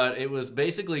 But it was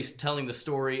basically telling the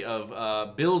story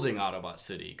of building Autobot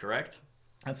City, correct?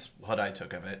 That's what I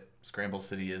took of it. Scramble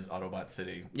City is Autobot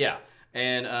City. Yeah.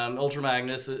 And Ultra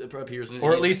Magnus appears in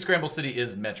Or at least Scramble City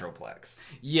is Metroplex.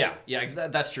 Yeah,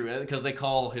 that's true because they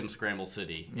call him Scramble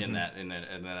City in that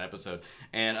episode.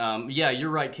 And yeah, you're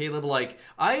right, Caleb. Like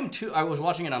I was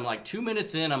watching it. I'm like 2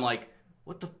 minutes in. I'm like,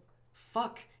 what the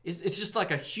fuck? It's just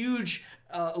like a huge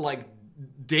like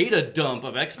data dump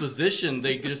of exposition.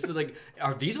 They just like,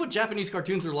 are these what Japanese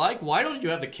cartoons are like? Why don't you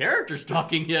have the characters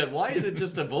talking yet? Why is it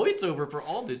just a voiceover for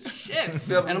all this shit?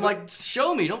 And I'm like,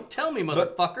 show me, don't tell me,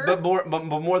 motherfucker. But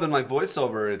more than like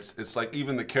voiceover, it's like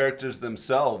even the characters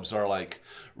themselves are like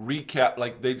recap.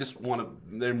 Like they just want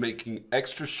to. They're making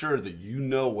extra sure that you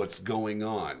know what's going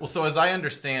on. Well, so as I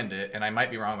understand it, and I might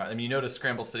be wrong about it, I mean, you notice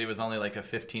Scramble City was only like a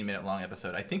 15-minute long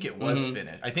episode. I think it was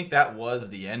finished. I think that was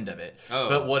the end of it. Oh.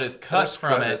 But what is cut Post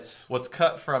from credits. it, what's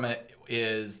cut from it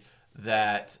is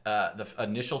that the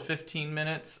initial 15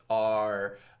 minutes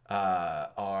are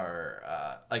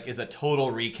like is a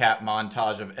total recap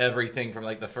montage of everything from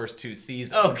like the first 2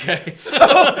 seasons. Okay. So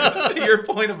to your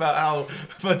point about how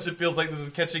much it feels like this is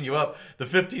catching you up, the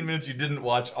 15 minutes you didn't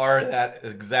watch are that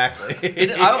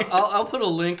exactly. I'll put a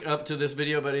link up to this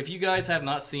video, but if you guys have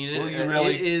not seen it, Will you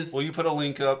really? it is. Will you put a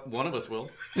link up? One of us will.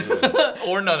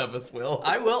 Or none of us will.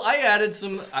 I will. I added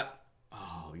some.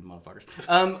 Oh, you motherfuckers.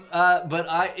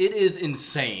 But it is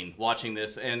insane watching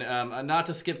this, and not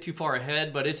to skip too far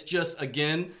ahead, but it's just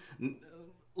again.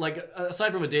 Like,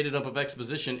 aside from a data dump of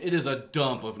exposition, it is a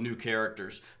dump of new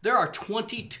characters. There are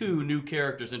 22 new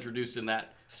characters introduced in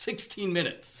that 16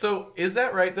 minutes. So is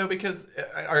that right though? Because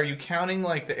are you counting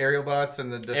like the aerial bots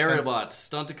and the defense? Aerobots,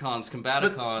 Stunticons, But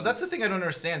Combaticons. that's the thing I don't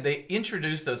understand. They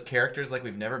introduce those characters like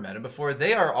we've never met them before.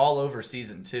 They are all over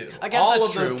season 2. I guess all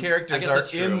that's of those true. I characters guess are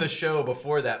that's in true. the show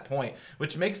before that point,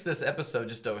 which makes this episode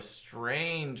just so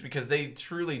strange because they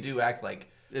truly do act like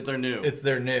They're new.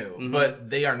 they're new, but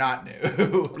they are not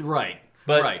new. right.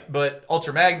 But right. but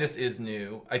Ultra Magnus is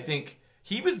new. I think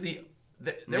he was there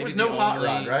Maybe was the no Hot only-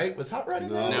 Rod, right? Was Hot Rod in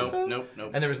that No. episode? Nope.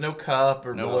 And there was no Cup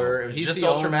or No. Blur. It was He's just the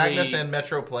Ultra only- Magnus and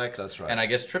Metroplex. That's right. And I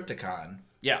guess Triptychon.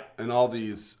 Yeah. And all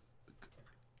these,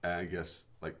 I guess,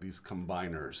 like these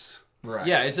combiners. Right.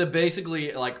 Yeah, it's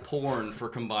basically like porn for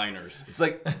combiners. It's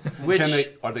like, Which-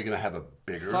 are they gonna have a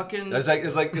bigger? Fucking- It's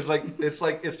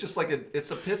just like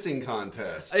it's a pissing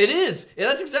contest. It is. And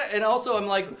that's exactly. And also, I'm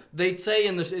like, they say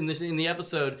in the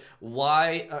episode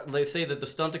why they say that the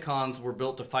Stunticons were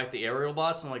built to fight the aerial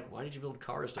bots. I'm like, why did you build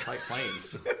cars to fight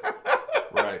planes?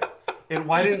 Right. And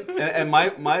why didn't? And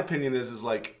my opinion is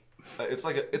like. It's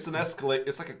like an escalate.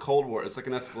 It's like a Cold War. It's like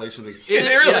an escalation thing. It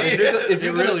really is. If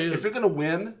you're It gonna, really is. if you're gonna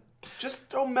win, just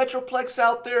throw Metroplex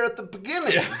out there at the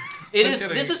beginning. It is.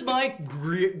 kidding. This is my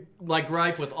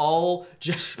gripe with all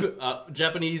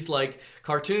Japanese like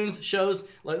cartoons shows.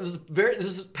 Like this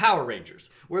is Power Rangers,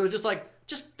 where they're just like,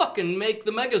 just fucking make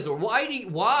the Megazord.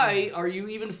 Why are you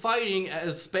even fighting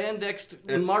as spandexed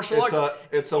It's- martial it's arts?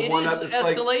 it's a It one is up- it's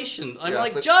like- escalation. I'm Yeah, like,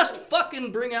 it's like- just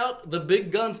fucking bring out the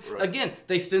big guns. Right. Again,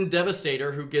 they send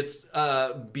Devastator, who gets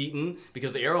beaten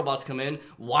because the Aerobots come in.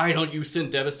 Why don't you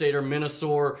send Devastator,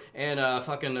 Minosaur, and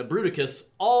fucking Bruticus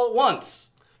all at once?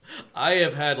 I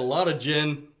have had a lot of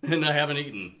gin and I haven't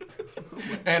eaten.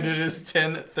 And it is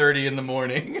 10:30 in the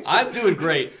morning. I'm doing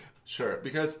great. Sure,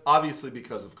 because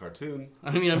of cartoon.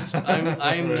 I mean,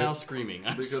 I'm now screaming.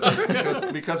 I'm sorry.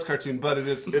 Because cartoon, but it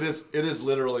is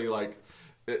literally like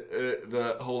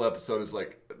the whole episode is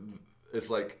like it's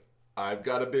like I've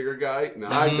got a bigger guy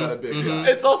now. I've got a big guy.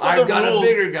 It's also I've the got rules. a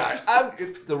bigger guy.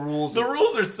 The rules. The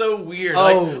rules are so weird.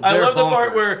 Oh, Like, I they're love the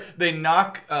part bonkers. where they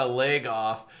knock a leg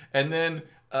off, and then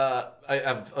of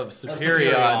Superion,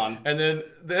 Superion. and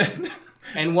then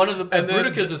And one of the And then-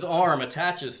 Bruticus's arm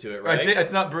attaches to it, I right? think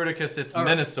it's not Bruticus, it's Or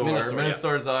Minosaur. Minosaur, yeah.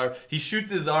 Minosaur's arm. He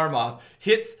shoots his arm off,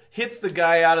 hits the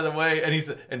guy out of the way, and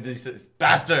then he says,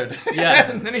 "Bastard!"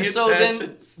 Yeah. and then he so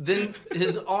attaches then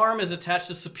his arm is attached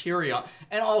to Superion,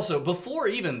 and also before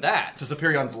even that, to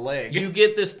Superion's leg. you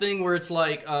get this thing where it's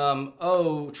like,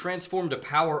 transform to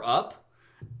power up.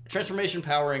 transformation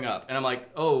powering up, and I'm like,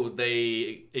 oh,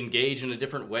 they engage in a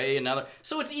different way, and now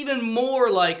so it's even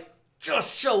more like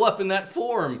just show up in that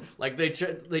form, like they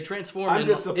transform. I'm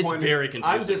disappointed. It's very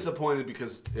confusing. I'm disappointed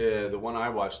because the one I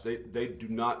watched, they do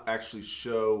not actually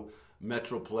show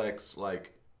Metroplex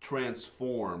like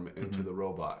transform into the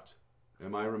robot.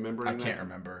 Am I remembering? I can't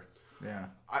remember. Yeah,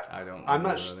 I don't. I'm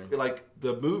not like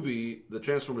the movie. The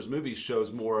Transformers movie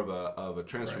shows more of a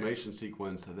transformation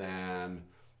sequence than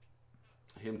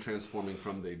him transforming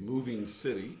from the moving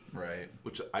city, right?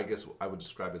 Which I guess I would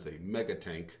describe as a mega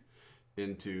tank,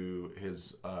 into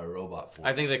his robot form.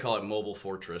 I think they call it Mobile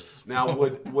Fortress. Now,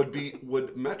 would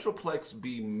Metroplex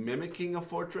be mimicking a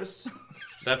fortress?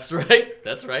 That's right.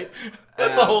 That's right.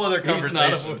 That's a whole other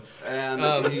conversation. And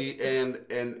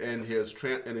his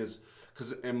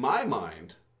because in my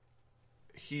mind,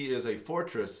 he is a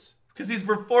fortress. Because he's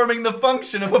performing the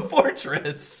function of a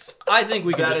fortress. I think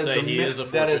we can That just is say a he myth- is a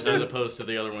that fortress is a- as opposed to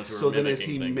the other ones who So are then, mimicking is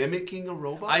he things. mimicking a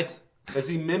robot? Is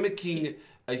he mimicking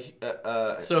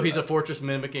a? So he's a fortress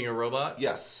mimicking a robot?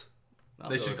 Yes. I'll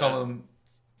They go should with call that. him...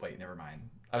 Wait, never mind.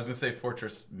 I was going to say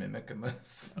Fortress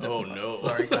Mimicamus. Oh, no.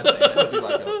 Sorry, goddamn Is he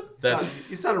like a?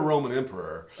 He's not a Roman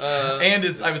emperor. And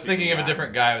I was thinking of a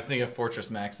different guy. I was thinking of Fortress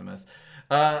Maximus.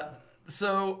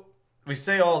 So we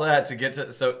say all that to get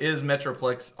to... So is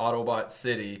Metroplex Autobot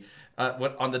City...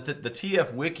 what on the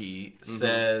TF Wiki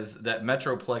says that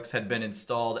Metroplex had been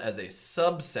installed as a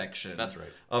subsection That's right.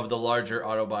 of the larger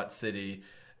Autobot City.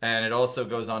 And it also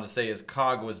goes on to say his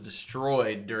cog was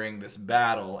destroyed during this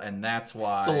battle, and that's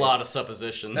why... It's a lot of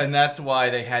supposition. And that's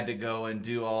why they had to go and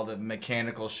do all the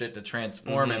mechanical shit to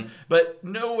transform him. But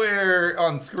nowhere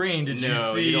on screen did you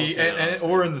No, see, you don't see it on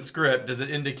screen. or in the script, does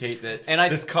it indicate that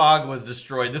And this cog was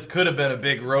destroyed. This could have been a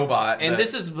big robot. And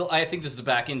that- I think this is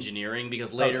back engineering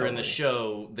because later in the totally.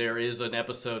 show there is an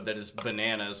episode that is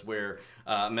bananas where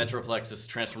Metroplex's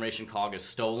transformation cog is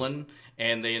stolen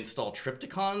and they install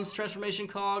Trypticon's transformation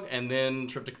cog and then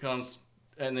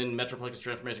Metroplex's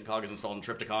transformation cog is installed in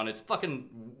Trypticon. It's fucking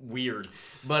weird,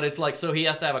 but it's like so he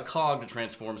has to have a cog to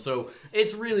transform. So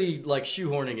it's really like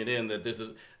shoehorning it in that this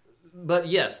is. But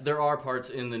yes, there are parts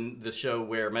in the show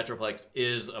where Metroplex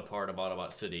is a part of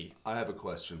Autobot City. I have a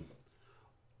question.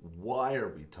 Why are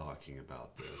we talking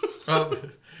about this?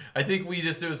 I think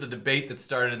it was a debate that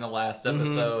started in the last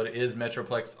episode. Are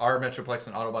Metroplex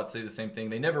and Autobot City the same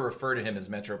thing? They never refer to him as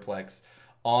Metroplex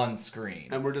on screen.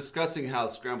 And we're discussing how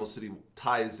Scramble City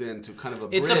ties into kind of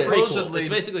a It's bridge. a prequel. It's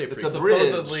basically a prequel. It's a bridge.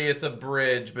 Supposedly, it's a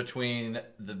bridge between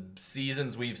the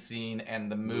seasons we've seen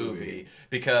and the movie.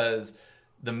 Because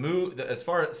as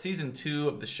far as season 2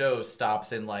 of the show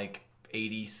stops in like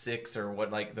 86 or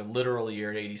what, like the literal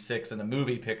year 86, and the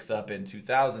movie picks up in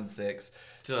 2006.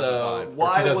 2005. So,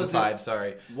 Why 2005, was it,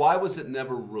 sorry. Why was it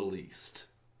never released?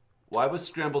 Why was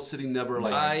Scramble City never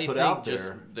put out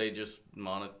there? They just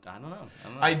I don't know.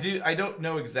 I don't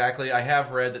know exactly. I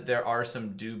have read that there are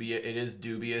some it is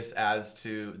dubious as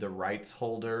to the rights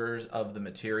holders of the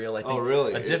material. I think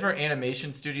really? a different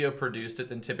animation studio produced it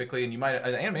than typically, and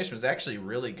the animation was actually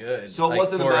really good. So it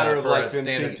wasn't a matter of like them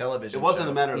standard television. It wasn't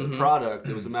show. a matter of the product.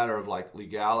 It was a matter of like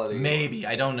legality. Maybe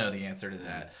I don't know the answer to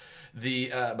that.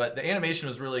 But the animation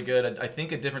was really good. I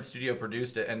think a different studio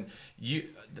produced it, and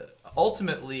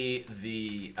ultimately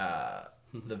the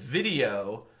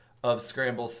video of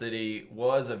Scramble City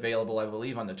was available, I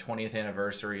believe, on the 20th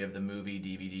anniversary of the movie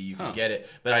DVD. You could get it,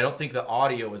 but I don't think the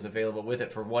audio was available with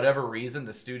it. For whatever reason,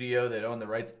 the studio that owned the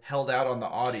rights held out on the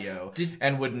audio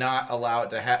and would not allow it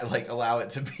to allow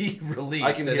it to be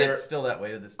released. And it's still that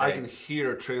way to this day. I can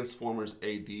hear Transformers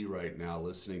AD right now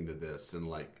listening to this and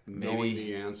like knowing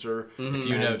the answer. If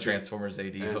you know Transformers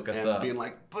AD, hook us and up. being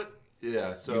like, but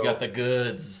yeah, so You got the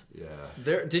goods. yeah.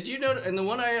 There, did you know? In the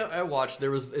one I watched,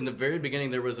 there was in the very beginning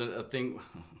there was a thing.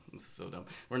 This is so dumb.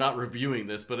 We're not reviewing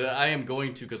this, but I am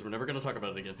going to because we're never going to talk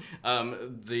about it again.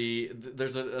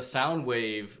 There's a sound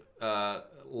wave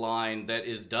line that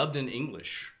is dubbed in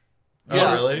English.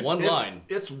 Oh, really? One line.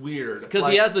 It's weird Because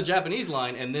he has the Japanese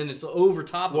line, and then it's over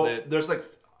top of it. There's like,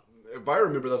 if I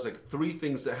remember, there's like 3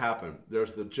 things that happen.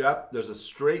 There's there's a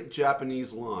straight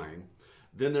Japanese line.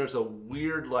 Then there's a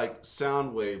weird like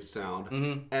sound wave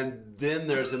sound, and then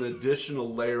there's an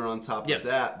additional layer on top of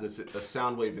that that's a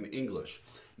sound wave in English.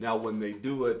 Now, when they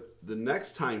do it the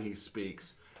next time he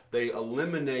speaks, they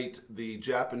eliminate the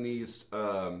Japanese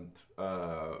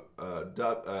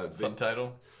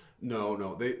Subtitle?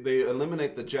 No. They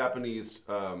eliminate the Japanese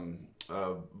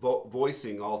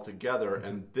voicing altogether,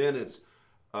 and then it's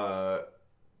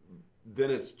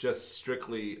then it's just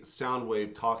strictly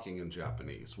Soundwave talking in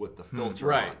Japanese with the filter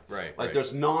Right, on. right, Like right.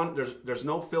 there's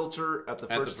no filter at the At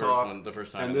the first first talk, one, the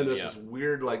first time, and then there's yeah. this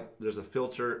weird there's a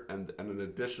filter and an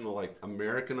additional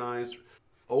Americanized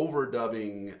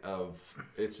overdubbing of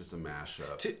it's just a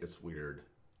mashup. It's weird.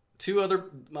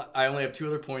 I only have 2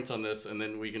 other points on this, and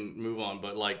then we can move on.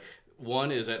 But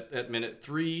one is at minute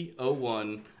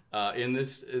 3:01 in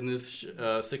this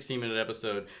 16-minute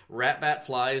episode, Ratbat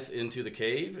flies into the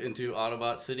cave into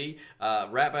Autobot City.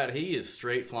 Ratbat, he is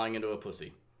straight flying into a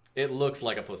pussy. It looks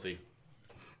like a pussy.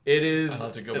 It is I'll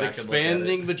have to go an back and look at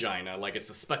expanding vagina, like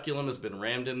it's a speculum has been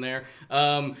rammed in there.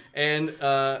 Speculum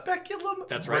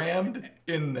that's right. rammed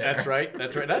in there. That's right.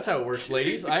 That's how it works,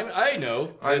 ladies. I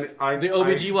know. I The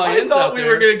OBGYNs I thought out we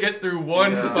there. were going to get through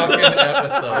one fucking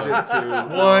episode. I did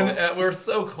too. We're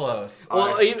so close.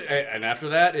 Well, and after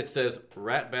that, it says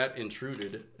Ratbat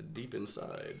intruded deep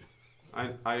inside.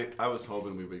 I was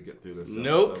hoping we would get through this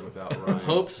Nope. episode without Ryan's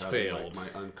Hopes having, failed. My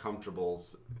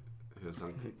uncomfortables. Those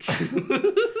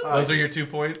are your 2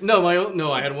 points? No, I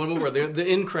had one more. The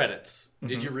end credits.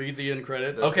 Did you read the end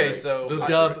credits? Okay, great. so The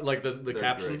dub, like the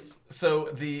captions. So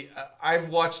I've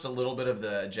watched a little bit of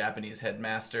the Japanese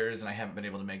Headmasters, and I haven't been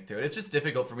able to make through it. It's just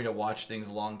difficult for me to watch things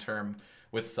long term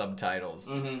with subtitles.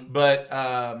 But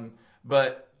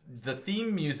the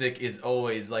theme music is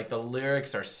always the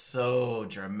lyrics are so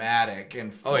dramatic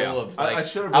and full of I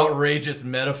should've outrageous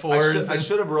metaphors. I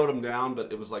should have wrote them down,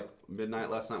 but it was midnight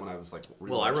last night when I was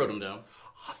Well, I wrote them down.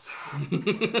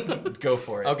 Awesome. Go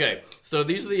for it. Okay, so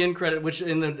these are the end credit, which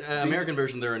in the American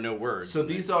version there are no words. So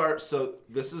this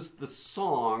is the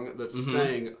song that's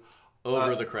saying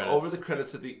over the credits. Over the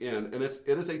credits at the end, and it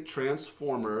is a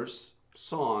Transformers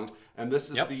song, and this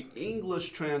is the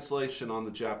English translation on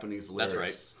the Japanese lyrics.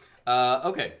 That's right.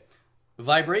 Okay.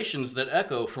 Vibrations that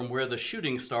echo from where the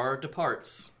shooting star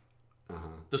departs.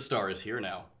 The star is here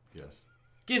now. Yes.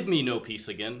 Give me no peace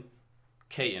again.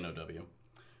 KNOW.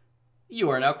 You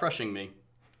are now crushing me.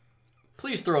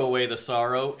 Please throw away the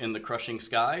sorrow in the crushing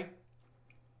sky.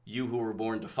 You who were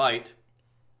born to fight.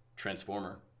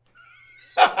 Transformer.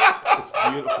 It's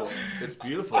beautiful. It's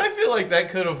beautiful. I feel like that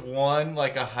could have won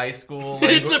a high school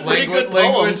It's a pretty good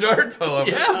poem. language art poem.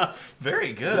 Yeah.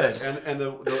 Very good. And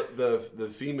the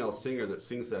female singer that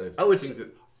sings that sings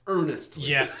it earnestly.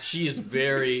 Yes, she is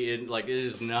very it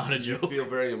is not a I joke. feel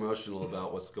very emotional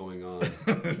about what's going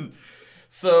on.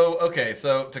 So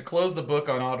to close the book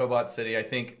on Autobot City, I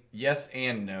think yes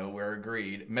and no, we're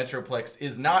agreed. Metroplex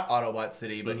is not Autobot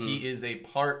City, but he is a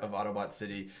part of Autobot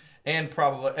City. And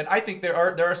I think there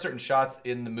are certain shots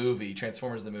in the movie,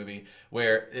 Transformers the movie,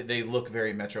 where they look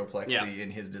very Metroplexy in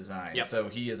his design. Yep. So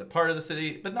he is a part of the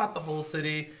city, but not the whole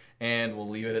city. And we'll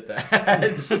leave it at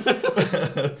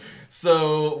that.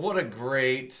 So what a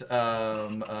great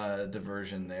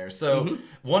diversion there. So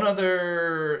one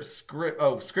other script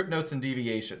notes and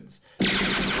deviations.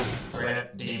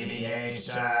 Script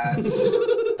deviations.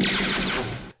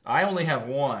 I only have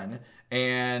one.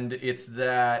 And it's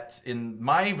that in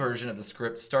my version of the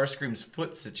script, Starscream's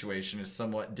foot situation is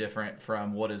somewhat different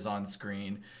from what is on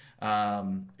screen.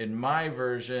 In my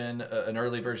version, an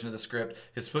early version of the script,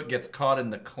 his foot gets caught in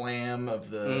the clam of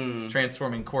the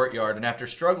transforming courtyard, and after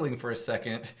struggling for a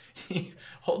second, he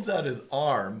holds out his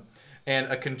arm,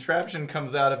 and a contraption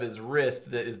comes out of his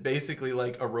wrist that is basically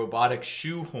like a robotic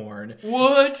shoehorn.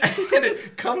 What? And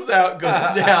it comes out,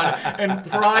 goes down, and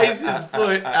pries his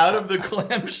foot out of the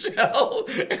clamshell,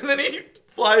 and then he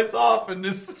flies off and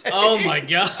is safe. Oh my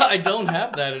god, I don't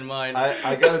have that in mind.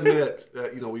 I gotta admit,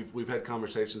 we've had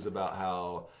conversations about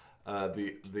how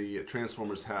the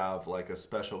Transformers have a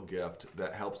special gift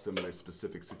that helps them in a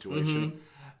specific situation.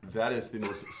 That is the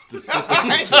most specific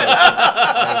situation.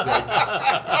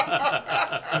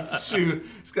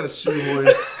 It's got a shoehorn.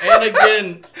 And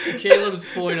again, to Caleb's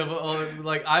point of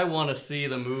I want to see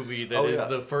the movie that is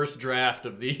the first draft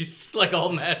of these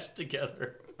all mashed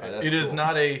together. It is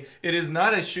not a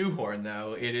shoehorn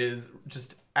though. It is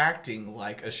just acting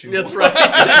like a shoehorn. That's right.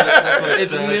 That's what it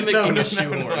It's says. mimicking No, a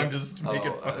shoehorn. no, I'm just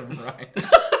making fun of Ryan.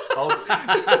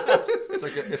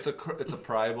 It's a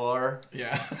pry bar.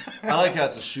 Yeah. I like how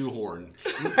it's a shoehorn.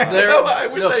 I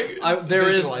wish I could there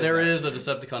visualize is that. a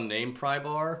Decepticon named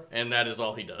Prybar, and that is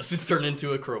all he does. It's turned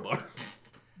into a crowbar.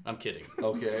 I'm kidding.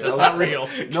 Okay, That's not real.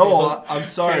 No, I'm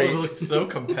sorry. Caleb looked so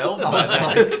compelled by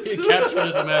that. He captured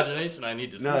his imagination. I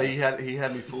need to see No, this. he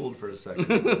had me fooled for a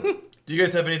second. Do you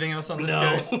guys have anything else on this No.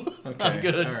 guy? Okay. I'm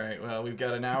good. All right. Well, we've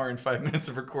got an hour and 5 minutes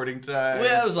of recording time.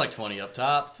 Well, it was like 20 up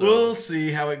top. So. We'll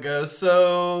see how it goes.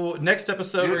 So next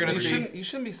episode, we're gonna see. You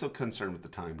shouldn't be so concerned with the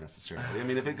time necessarily. I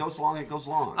mean, if it goes long, it goes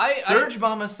long. Surge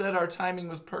Mama said our timing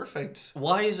was perfect.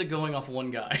 Why is it going off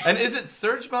one guy? And is it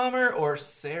Surge Bomber or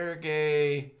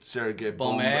Sergey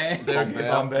Bombay? Sergey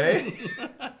Bombay?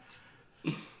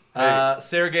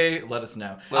 Sergey, let us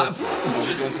know. We're going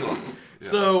too long. Yeah.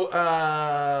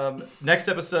 So, next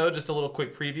episode, just a little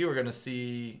quick preview. We're going to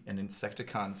see an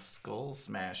Insecticon skull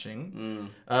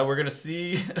smashing. We're going to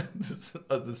see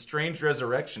the strange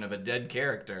resurrection of a dead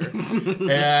character.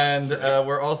 And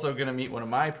we're also going to meet one of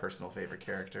my personal favorite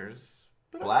characters.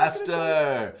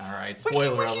 Blaster. All right,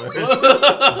 spoiler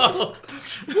alert.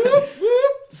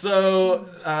 So,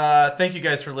 thank you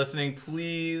guys for listening.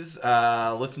 Please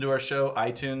listen to our show,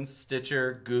 iTunes,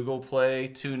 Stitcher, Google Play,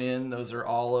 TuneIn. Those are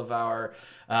all of our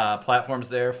platforms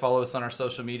there. Follow us on our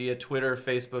social media, Twitter,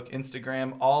 Facebook,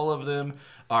 Instagram. All of them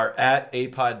are at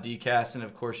APODcast. And,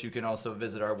 of course, you can also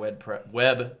visit our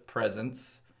web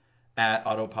presence at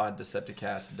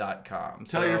autopoddecepticast.com.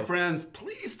 Tell your friends.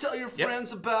 Please tell your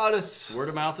friends about us. Word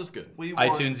of mouth is good. We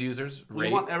want, iTunes users, we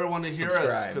rate, want everyone to hear us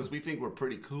subscribe. because we think we're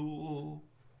pretty cool.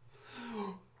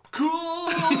 Cool!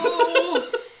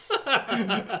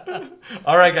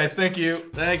 All right, guys. Thank you.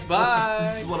 Thanks, bye.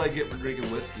 This is what I get for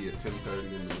drinking whiskey at 10:30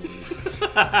 in the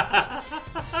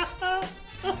morning.